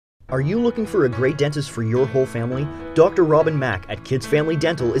Are you looking for a great dentist for your whole family? Dr. Robin Mak at Kids Family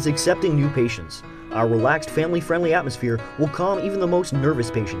Dental is accepting new patients. Our relaxed, family-friendly atmosphere will calm even the most nervous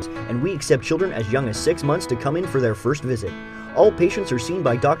patients, and we accept children as young as 6 months to come in for their first visit. All patients are seen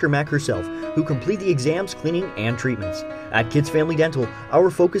by Dr. Mak herself, who complete the exams, cleaning, and treatments. At Kids Family Dental, our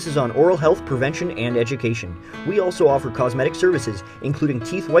focus is on oral health, prevention, and education. We also offer cosmetic services, including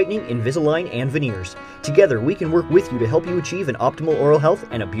teeth whitening, Invisalign, and veneers. Together, we can work with you to help you achieve an optimal oral health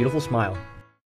and a beautiful smile.